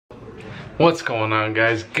What's going on,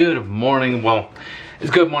 guys? Good morning. Well, it's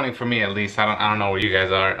good morning for me at least. I don't know where you guys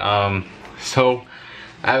are. So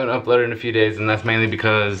I haven't uploaded in a few days, and that's mainly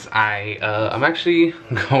because I'm actually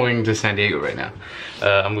going to San Diego right now.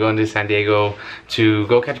 I'm going to San Diego to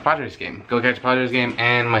go catch a PADRES game.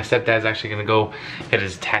 And my stepdad's actually gonna go get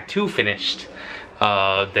his tattoo finished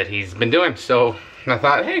that he's been doing. So I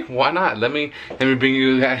thought, hey, why not? Let me bring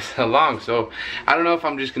you guys along. So I don't know if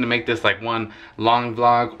I'm just gonna make this like one long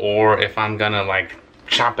vlog, or if I'm gonna like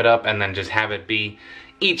chop it up and then just have it be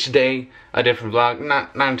each day a different vlog.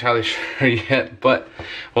 Not entirely sure yet, but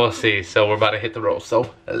we'll see. So we're about to hit the road,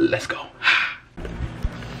 so let's go.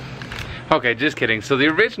 Okay, just kidding. So the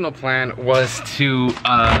original plan was to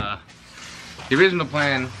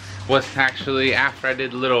actually, after I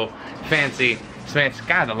did the little fancy,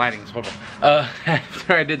 God, the lighting is horrible.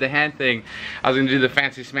 After I did the hand thing, I was gonna do the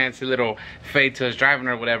fancy smancy little fade to his driving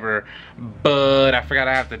or whatever, but I forgot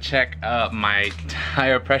I have to check my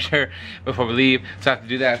tire pressure before we leave, so I have to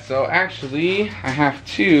do that. So actually, I have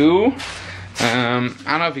to, I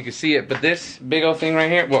don't know if you can see it, but this big old thing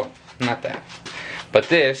right here, well, not that, but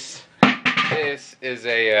this is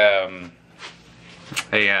an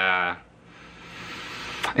air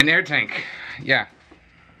tank.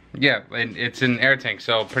 Yeah, and it's an air tank.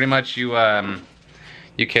 So pretty much you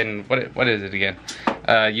can, what is it again?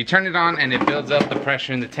 You turn it on and it builds up the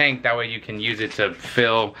pressure in the tank. That way you can use it to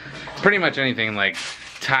fill pretty much anything, like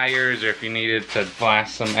tires, or if you needed to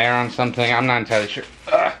blast some air on something. I'm not entirely sure.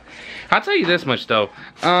 I'll tell you this much though.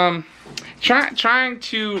 Trying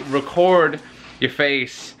to record your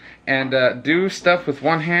face and do stuff with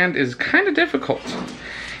one hand is kind of difficult.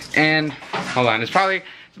 And hold on, it's about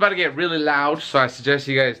to get really loud, so I suggest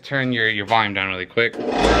you guys turn your volume down really quick.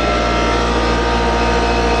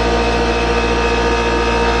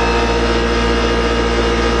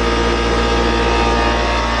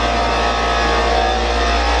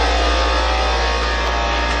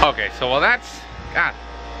 Okay, so while that's, God,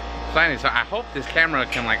 lighting, so I hope this camera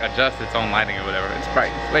can like adjust its own lighting or whatever. It's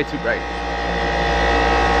bright, it's way too bright.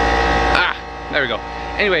 There we go.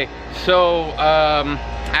 Anyway, so I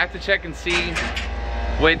have to check and see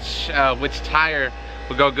which tire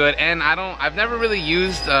will go good, and I've never really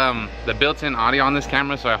used the built-in audio on this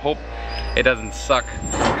camera, so I hope it doesn't suck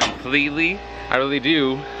completely. I really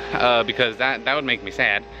do, because that would make me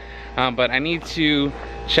sad. But I need to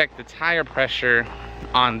check the tire pressure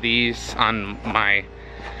on these, on my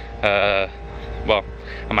on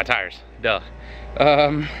my tires, duh.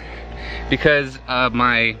 Because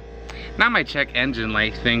my, not my check engine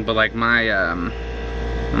light thing, but like my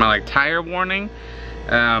like tire warning,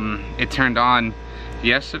 it turned on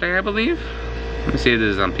yesterday, I believe. Let me see if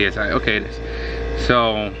this is on PSI. Okay, it is.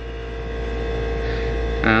 So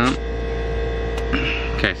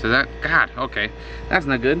okay, so that, God, okay, that's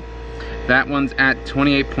not good. That one's at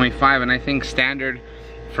 28.5, and I think standard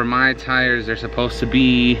for my tires, they're supposed to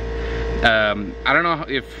be, I don't know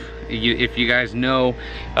if you guys know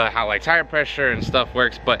how like tire pressure and stuff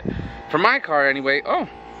works, but for my car anyway, oh,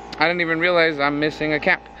 I didn't even realize I'm missing a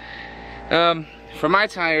cap. For my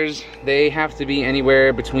tires, they have to be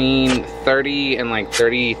anywhere between 30 and like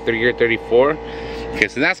 33 or 34. Okay,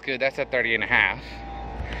 so that's good. That's at 30 and a half.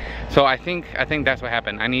 So I think that's what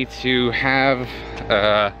happened. I need to have,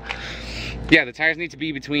 yeah, the tires need to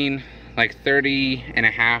be between like 30 and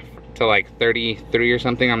a half to like 33 or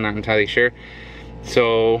something. I'm not entirely sure.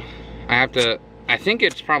 So I have to, I think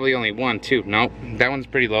it's probably only one, two. Nope, that one's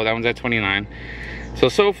pretty low. That one's at 29.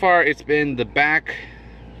 So far it's been the back,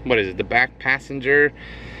 what is it, the back passenger,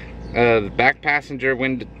 the back passenger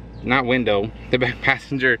window, not window, the back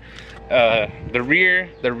passenger, the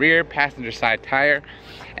rear passenger side tire,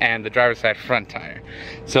 and the driver's side front tire.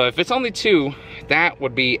 So if it's only two, that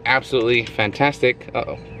would be absolutely fantastic.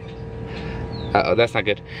 Uh-oh, that's not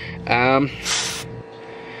good.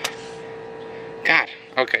 God,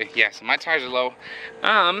 okay, yeah, so my tires are low.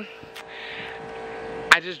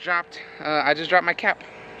 I just dropped my cap.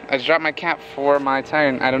 I just dropped my cap for my tire,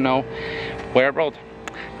 and I don't know where it rolled.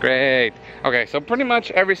 Great. Okay, so pretty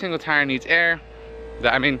much every single tire needs air.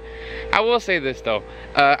 I mean, I will say this though.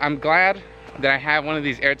 I'm glad that I have one of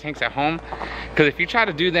these air tanks at home, because if you try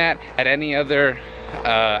to do that at any other,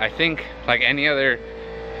 I think like any other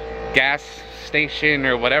gas station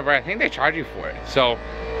or whatever, I think they charge you for it. So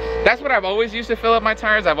that's what I've always used to fill up my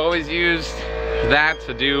tires. I've always used that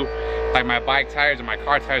to do like my bike tires or my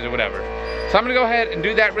car tires or whatever. So I'm gonna go ahead and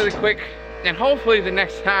do that really quick, and hopefully the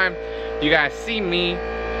next time you guys see me,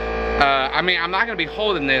 I mean, I'm not gonna be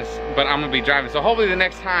holding this, but I'm gonna be driving. So hopefully the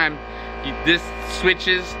next time this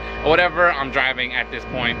switches or whatever, I'm driving at this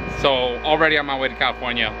point. So already on my way to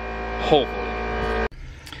California, hopefully.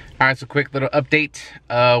 Alright, so quick little update.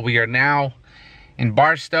 We are now in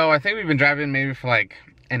Barstow. I think we've been driving maybe for like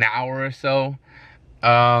an hour or so.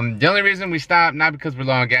 The only reason we stopped, not because we're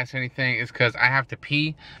low on gas or anything, is because I have to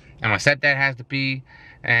pee and my stepdad has to pee,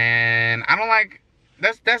 and I don't like,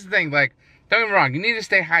 that's the thing, like, don't get me wrong, you need to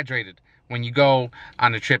stay hydrated when you go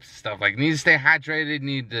on the trips and stuff. Like, you need to stay hydrated, you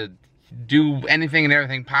need to do anything and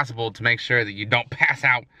everything possible to make sure that you don't pass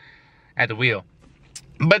out at the wheel.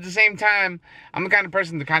 But at the same time, I'm the kind of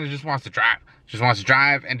person that kind of just wants to drive. Just wants to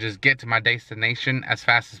drive and just get to my destination as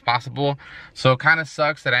fast as possible. So it kind of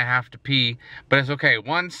sucks that I have to pee, but it's okay.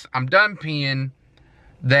 Once I'm done peeing,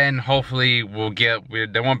 then hopefully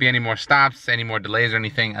there won't be any more stops, any more delays or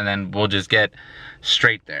anything, and then we'll just get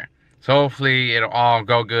straight there. So hopefully it'll all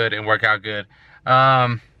go good and work out good.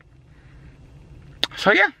 So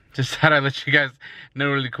yeah, just thought I'd let you guys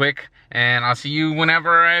know really quick, and I'll see you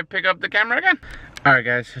whenever I pick up the camera again. All right,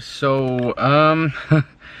 guys. So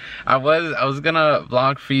I was gonna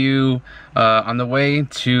vlog for you on the way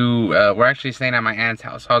to. We're actually staying at my aunt's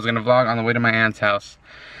house. So I was gonna vlog on the way to my aunt's house.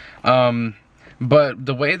 But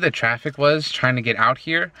the way the traffic was trying to get out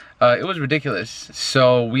here, it was ridiculous.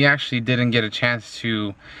 So we actually didn't get a chance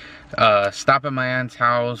to stop at my aunt's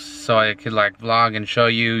house so I could like vlog and show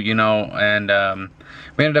you, you know. And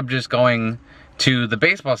we ended up just going to the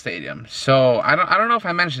baseball stadium. So I don't know if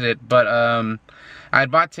I mentioned it, but I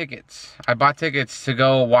bought tickets. I bought tickets to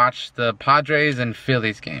go watch the Padres and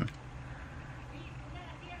Phillies game.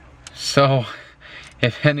 So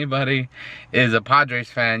if anybody is a Padres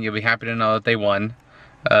fan, you'll be happy to know that they won.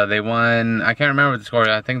 They won, I can't remember the score.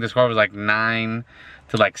 I think the score was like 9-7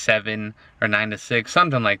 or 9-6,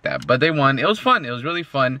 something like that. But they won. It was fun. It was really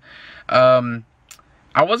fun.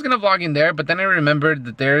 I was gonna vlog in there, but then I remembered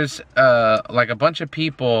that there's like a bunch of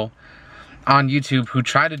people on YouTube who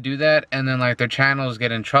try to do that, and then like their channels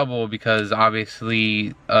get in trouble because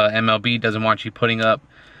obviously MLB doesn't want you putting up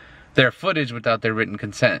their footage without their written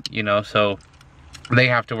consent, you know, so they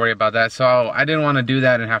have to worry about that. So I didn't want to do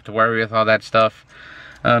that and have to worry with all that stuff.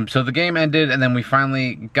 So the game ended, and then we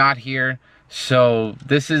finally got here. So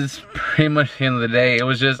this is pretty much the end of the day. It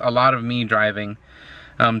was just a lot of me driving.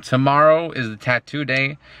 Tomorrow is the tattoo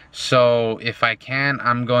day, so if I can,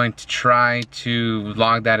 I'm going to try to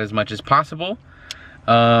vlog that as much as possible.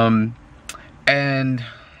 And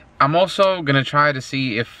I'm also gonna try to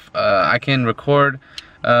see if I can record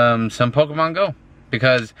some Pokemon Go,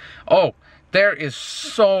 because there is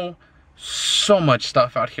so much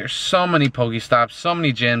stuff out here, so many Pokestops, so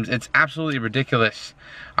many gyms. It's absolutely ridiculous.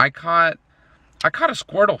 I caught a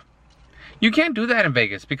Squirtle. You can't do that in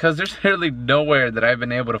Vegas because there's literally nowhere that I've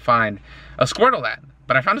been able to find a Squirtle at.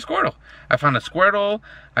 But I found a Squirtle. I found a Squirtle.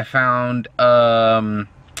 I found like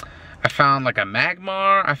a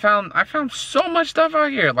Magmar. I found so much stuff out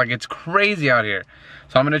here. Like, it's crazy out here.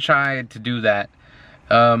 So I'm gonna try to do that.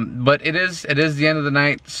 But it is the end of the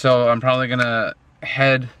night, so I'm probably gonna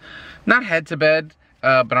not head to bed,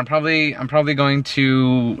 but I'm probably going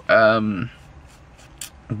to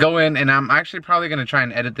go in, and I'm actually probably gonna try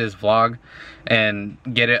and edit this vlog and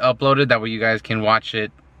get it uploaded. That way you guys can watch it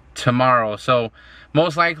tomorrow. So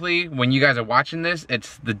most likely when you guys are watching this,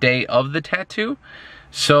 it's the day of the tattoo.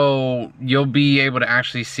 So you'll be able to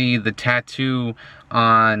actually see the tattoo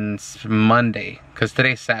on Monday, because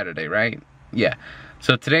today's Saturday, right? Yeah.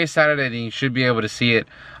 So today's Saturday, then you should be able to see it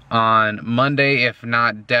on Monday, if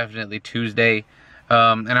not definitely Tuesday.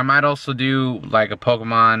 And I might also do like a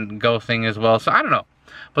Pokemon Go thing as well. So I don't know.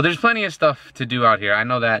 But there's plenty of stuff to do out here. I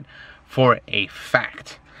know that for a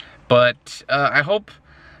fact. But I hope,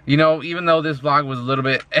 you know, even though this vlog was a little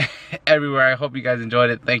bit everywhere, I hope you guys enjoyed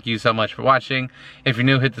it. Thank you so much for watching. If you're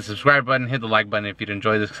new, hit the subscribe button, hit the like button if you'd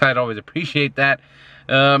enjoy this, because I'd always appreciate that.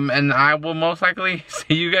 And I will most likely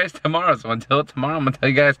see you guys tomorrow. So until tomorrow, I'm going to tell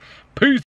you guys, peace.